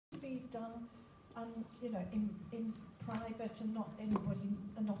done, in private, and not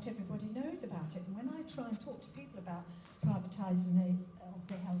everybody knows about it. And when I try and talk to people about privatising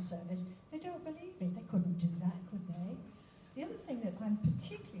the health service, they don't believe me. They couldn't do that, could they? The other thing that I'm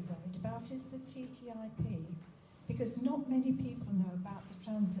particularly worried about is the TTIP, because not many people know about the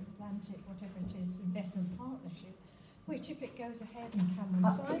transatlantic, whatever it is, investment partnership, which if it goes ahead in Cameron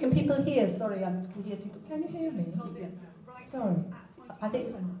signs... Can people hear? Sorry, I can hear people. Can you hear me? Yeah. Sorry. I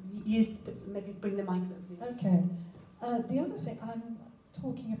think maybe bring the mic over. Okay. The other thing, I'm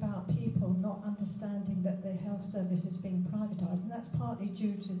talking about people not understanding that the health service is being privatised, and that's partly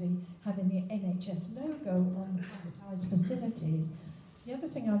due to having the NHS logo on the privatised facilities. The other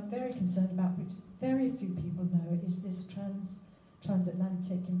thing I'm very concerned about, which very few people know, is this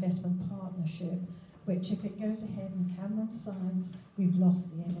transatlantic investment partnership, which if it goes ahead and Cameron signs, we've lost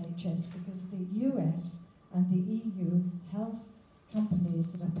the NHS, because the US and the EU health companies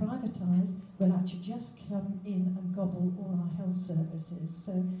that are privatised will actually just come in and gobble all our health services.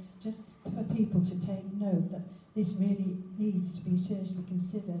 So just for people to take note that this really needs to be seriously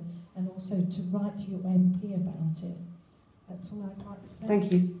considered, and also to write to your MP about it. That's all I'd like to say.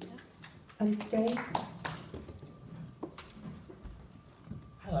 Thank you. And Dave?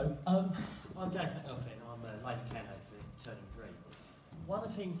 Hello, I'm Dave McNaughton. I'm a Labour candidate for Turning Green. One of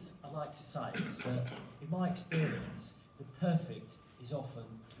the things I'd like to say is that, in my experience, the perfect is often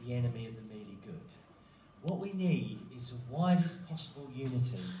the enemy of the merely good. What we need is the widest possible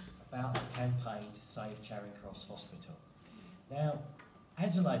unity about the campaign to save Charing Cross Hospital. Now,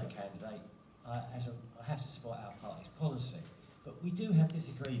 as a Labour candidate, I have to support our party's policy, but we do have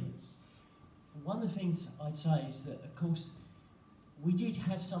disagreements. One of the things I'd say is that, of course, we did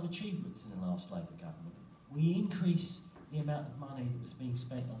have some achievements in the last Labour government. We increased the amount of money that was being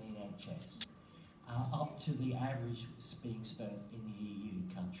spent on the NHS. Up to the average that's being spent in the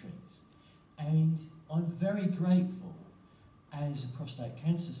EU countries. And I'm very grateful as a prostate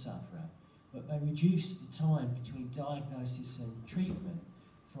cancer sufferer that they reduced the time between diagnosis and treatment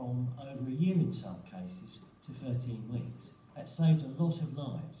from over a year in some cases to 13 weeks. That saved a lot of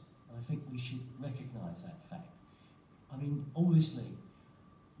lives, and I think we should recognise that fact. I mean, obviously,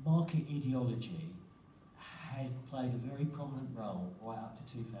 market ideology has played a very prominent role right up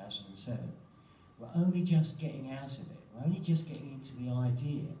to 2007. We're only just getting out of it. We're only just getting into the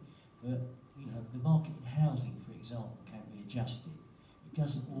idea that, the market in housing, for example, can be adjusted. It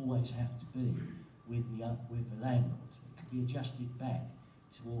doesn't always have to be with the landlords. It could be adjusted back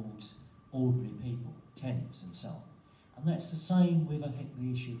towards ordinary people, tenants and so on. And that's the same with, I think,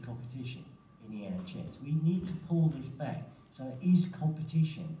 the issue of competition in the NHS. We need to pull this back so it is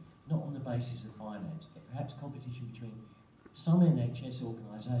competition, not on the basis of finance, but perhaps competition between some NHS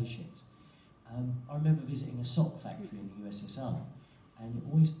organisations. I remember visiting a sock factory in the USSR, and it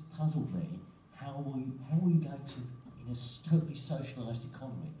always puzzled me, how were you going to, in a totally socialised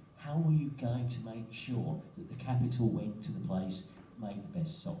economy, how were you going to make sure that the capital went to the place that made the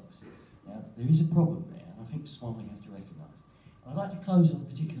best socks? Now, there is a problem there, and I think it's one we have to recognise. I'd like to close on a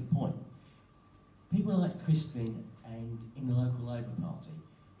particular point. People like Crispin and in the local Labour Party,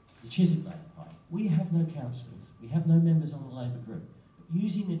 the Chiswick Labour Party, we have no councillors, we have no members on the Labour group, but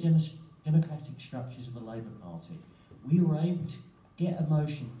using the democratic structures of the Labour Party, we were able to get a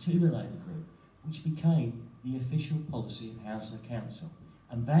motion to the Labour group which became the official policy of Hounslow Council,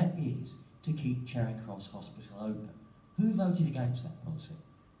 and that is to keep Charing Cross Hospital open. Who voted against that policy?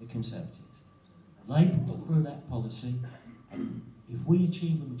 The Conservatives. Labour put through that policy, and if we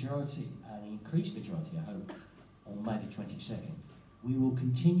achieve a majority, an increased majority, I hope, on May the 22nd, we will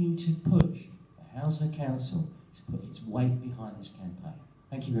continue to push the Hounslow Council to put its weight behind this campaign.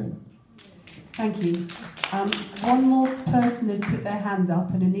 Thank you very much. Thank you. One more person has put their hand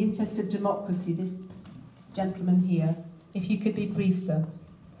up, and in the interest of democracy, this gentleman here, if you could be brief, sir.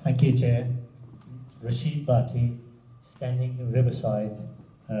 Thank you, Chair. Rashid Bhatti, standing in Riverside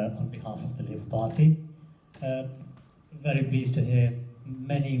on behalf of the Labour Party. Very pleased to hear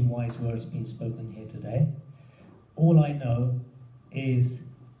many wise words being spoken here today. All I know is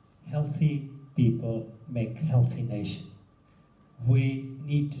healthy people make healthy nation. We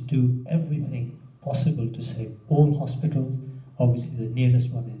need to do everything possible to save all hospitals, obviously the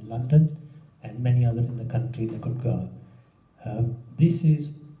nearest one in London and many others in the country that could go. This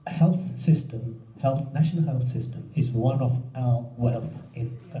is health system, national health system is one of our wealth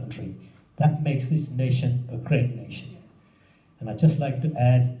in the country. That makes this nation a great nation. And I'd just like to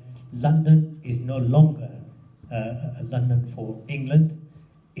add, London is no longer a London for England.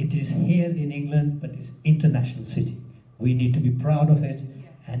 It is here in England, but it's international city. We need to be proud of it,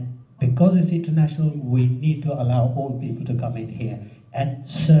 and because it's international, we need to allow all people to come in here. and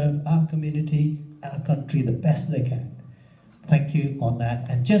serve our community, our country the best they can. Thank you on that.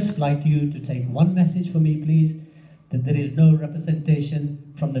 And just like you to take one message for me, please, that there is no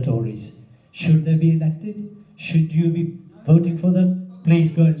representation from the Tories. should they be elected? Should you be voting for them?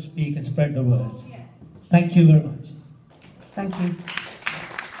 Please go and speak and spread the word. Thank you very much. Thank you.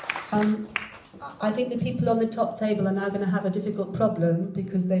 I think the people on the top table are now going to have a difficult problem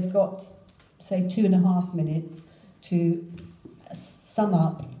because they've got, say, 2.5 minutes to sum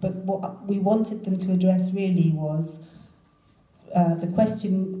up. But what we wanted them to address really was, the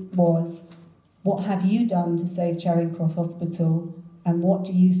question was, what have you done to save Charing Cross Hospital, and what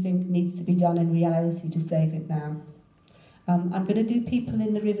do you think needs to be done in reality to save it now? I'm going to do people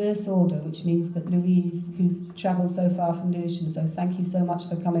in the reverse order, which means that Louise, who's travelled so far from Lewisham, so thank you so much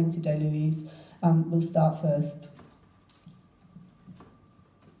for coming today, Louise, will start first.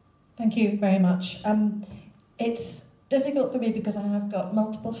 Thank you very much. It's difficult for me because I have got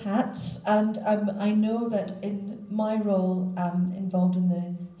multiple hats, and I know that in my role involved in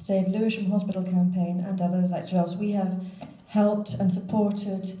the Save Lewisham Hospital campaign and others like yours, we have helped and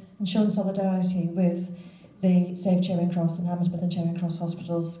supported and shown solidarity with the Save Charing Cross and Hammersmith and Charing Cross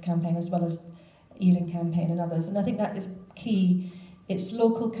Hospitals campaign, as well as Ealing campaign and others. And I think that is key. It's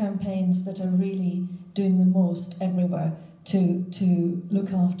local campaigns that are really doing the most everywhere to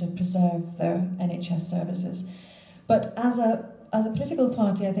look after, preserve their NHS services. But as a political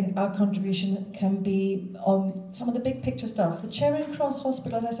party, I think our contribution can be on some of the big picture stuff. The Charing Cross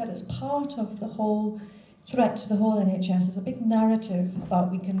Hospital, as I said, is part of the whole threat to the whole NHS. There's a big narrative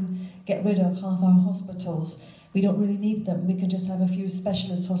about we can get rid of half our hospitals. We don't really need them. We can just have a few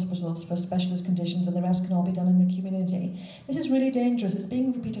specialist hospitals for specialist conditions and the rest can all be done in the community. This is really dangerous. It's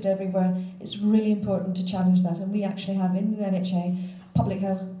being repeated everywhere. It's really important to challenge that. And we actually have in the NHS public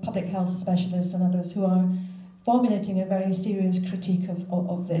health specialists and others who are formulating a very serious critique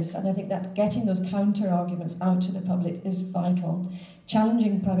of this. And I think that getting those counter-arguments out to the public is vital.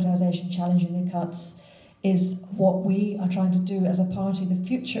 Challenging privatisation, challenging the cuts, is what we are trying to do as a party. The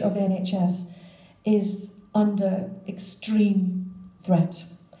future of the NHS is under extreme threat.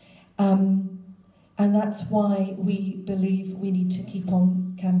 And that's why we believe we need to keep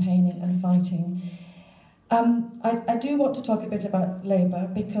on campaigning and fighting. I do want to talk a bit about Labour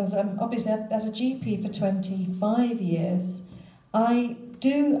because obviously as a GP for 25 years, I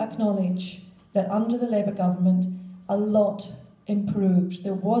do acknowledge that under the Labour government, a lot improved.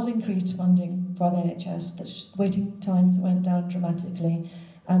 There was increased funding for the NHS, the waiting times went down dramatically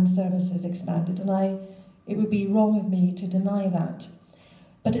and services expanded, and it would be wrong of me to deny that.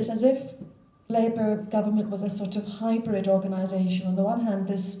 But it's as if Labour government was a sort of hybrid organisation. On the one hand,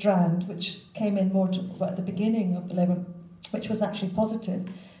 this strand, which came in more at the beginning of the Labour, which was actually positive,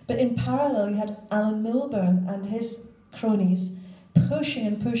 but in parallel you had Alan Milburn and his cronies pushing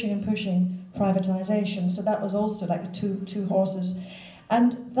and pushing and pushing privatisation. So that was also like two horses.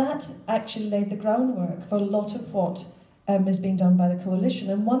 And that actually laid the groundwork for a lot of what is being done by the coalition.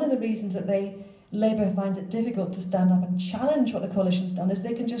 And one of the reasons that Labour finds it difficult to stand up and challenge what the coalition's done is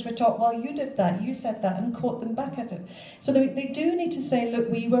they can just retort, well, you did that, you said that, and quote them back at it. So they do need to say, look,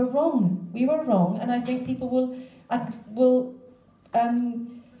 we were wrong, and I think people will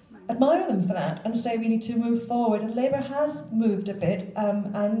admire them for that and say we need to move forward. And Labour has moved a bit.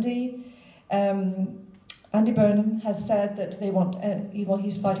 Andy Burnham has said that they want,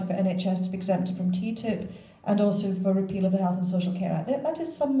 he's fighting for NHS to be exempted from TTIP and also for repeal of the Health and Social Care Act. That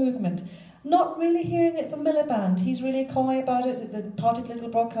is some movement. Not really hearing it from Miliband. He's really coy about it. The party political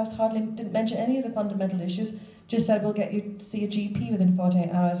broadcast hardly didn't mention any of the fundamental issues, just said we'll get you to see a GP within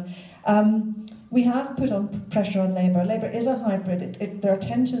 48 hours. We have put on pressure on Labour. Labour is a hybrid. There are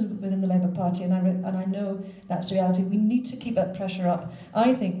tensions within the Labour Party, and I know that's reality. We need to keep that pressure up.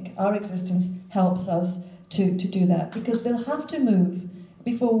 I think our existence helps us to do that, because they'll have to move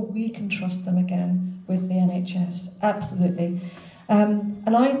before we can trust them again with the NHS. Absolutely.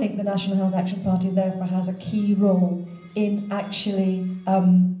 And I think the National Health Action Party therefore has a key role in actually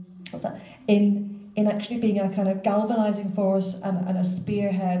in actually being a kind of galvanising force and a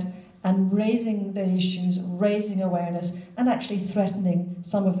spearhead, and raising the issues, raising awareness, and actually threatening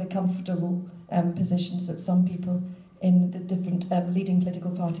some of the comfortable positions that some people in the different leading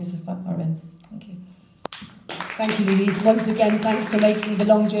political parties are in. Thank you. Thank you, Louise. Once again, thanks for making the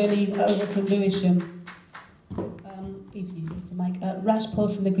long journey over from Lewisham. Rash Paul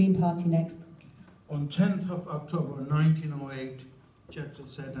from the Green Party next. On 10th of October 1908, Churchill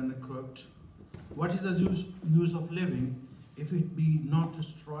said, and I quote, "What is the use of living if it be not to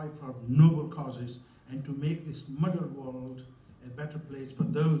strive for noble causes and to make this muddled world a better place for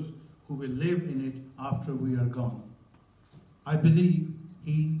those who will live in it after we are gone?" I believe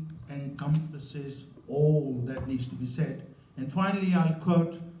he encompasses all that needs to be said. And finally, I'll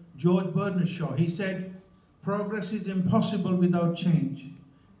quote George Bernard Shaw. He said, "Progress is impossible without change,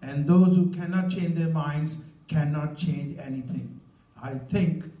 and those who cannot change their minds cannot change anything." I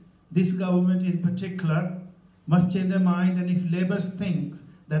think this government in particular must change their mind, and if Labour thinks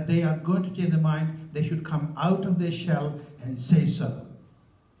that they are going to change their mind, they should come out of their shell and say so.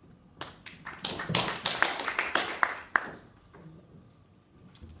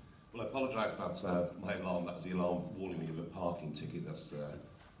 Well, I apologise about my alarm. That was the alarm warning me of a parking ticket that's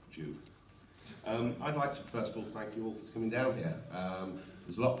due. I'd like to first of all thank you all for coming down here.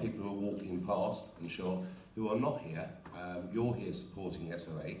 There's a lot of people who are walking past, I'm sure, who are not here. You're here supporting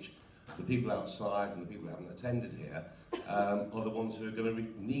SOH. The people outside and the people who haven't attended here are the ones who are going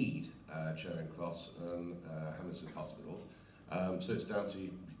to need Charing Cross and Hammersmith hospitals. So it's down to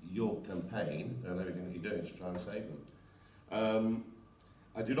your campaign and everything that you're doing to try and save them.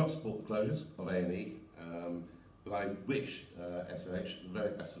 I do not support the closures of A&E, but I wish SOH the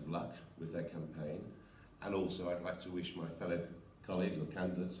very best of luck with their campaign, and also I'd like to wish my fellow colleagues or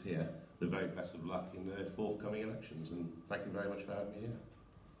candidates here the very best of luck in their forthcoming elections, and thank you very much for having me here.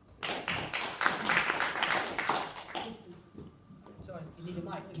 Sorry, you need a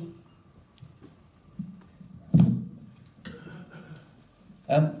mic, don't you?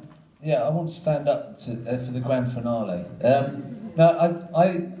 Yeah, I want to stand up to, for the grand finale.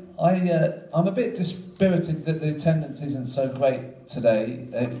 I'm a bit dispirited that the attendance isn't so great today.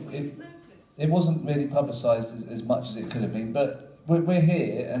 It wasn't really publicised as much as it could have been, but we're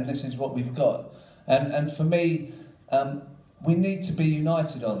here and this is what we've got. And for me, we need to be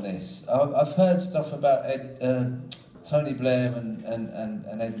united on this. I've heard stuff about Tony Blair and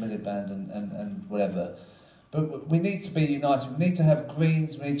Ed Miliband and whatever. But we need to be united. We need to have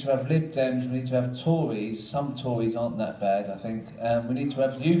Greens, we need to have Lib Dems, we need to have Tories. Some Tories aren't that bad, I think. We need to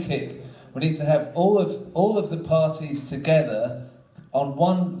have UKIP. We need to have all of the parties together on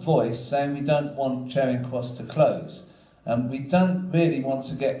one voice saying we don't want Charing Cross to close. We don't really want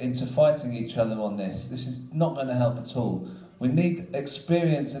to get into fighting each other on this. This is not going to help at all. We need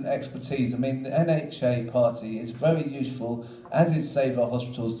experience and expertise. I mean, the NHA party is very useful, as is Save Our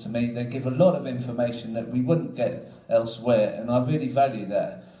Hospitals to me. They give a lot of information that we wouldn't get elsewhere, and I really value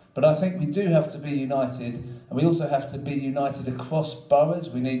that. But I think we do have to be united, and we also have to be united across boroughs.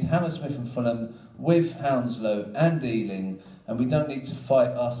 We need Hammersmith and Fulham with Hounslow and Ealing, and we don't need to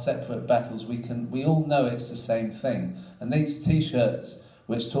fight our separate battles. We all know it's the same thing. And these T-shirts,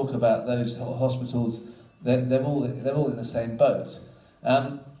 which talk about those hospitals, they're all in the same boat.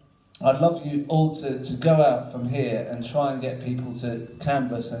 I'd love you all to go out from here and try and get people to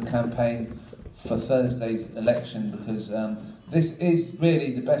canvass and campaign for Thursday's election, because this is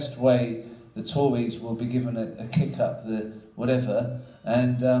really the best way the Tories will be given a kick up the whatever,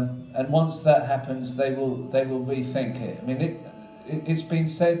 and once that happens, they will rethink it. I mean, it's been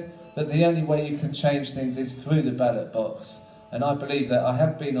said that the only way you can change things is through the ballot box. And I believe that. I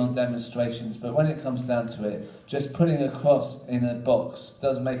have been on demonstrations, but when it comes down to it, just putting a cross in a box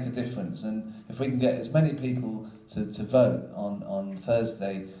does make a difference. And if we can get as many people to vote on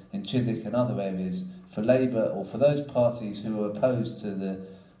Thursday in Chiswick and other areas for Labour, or for those parties who are opposed to the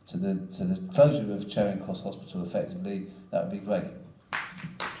closure of Charing Cross Hospital effectively, that would be great.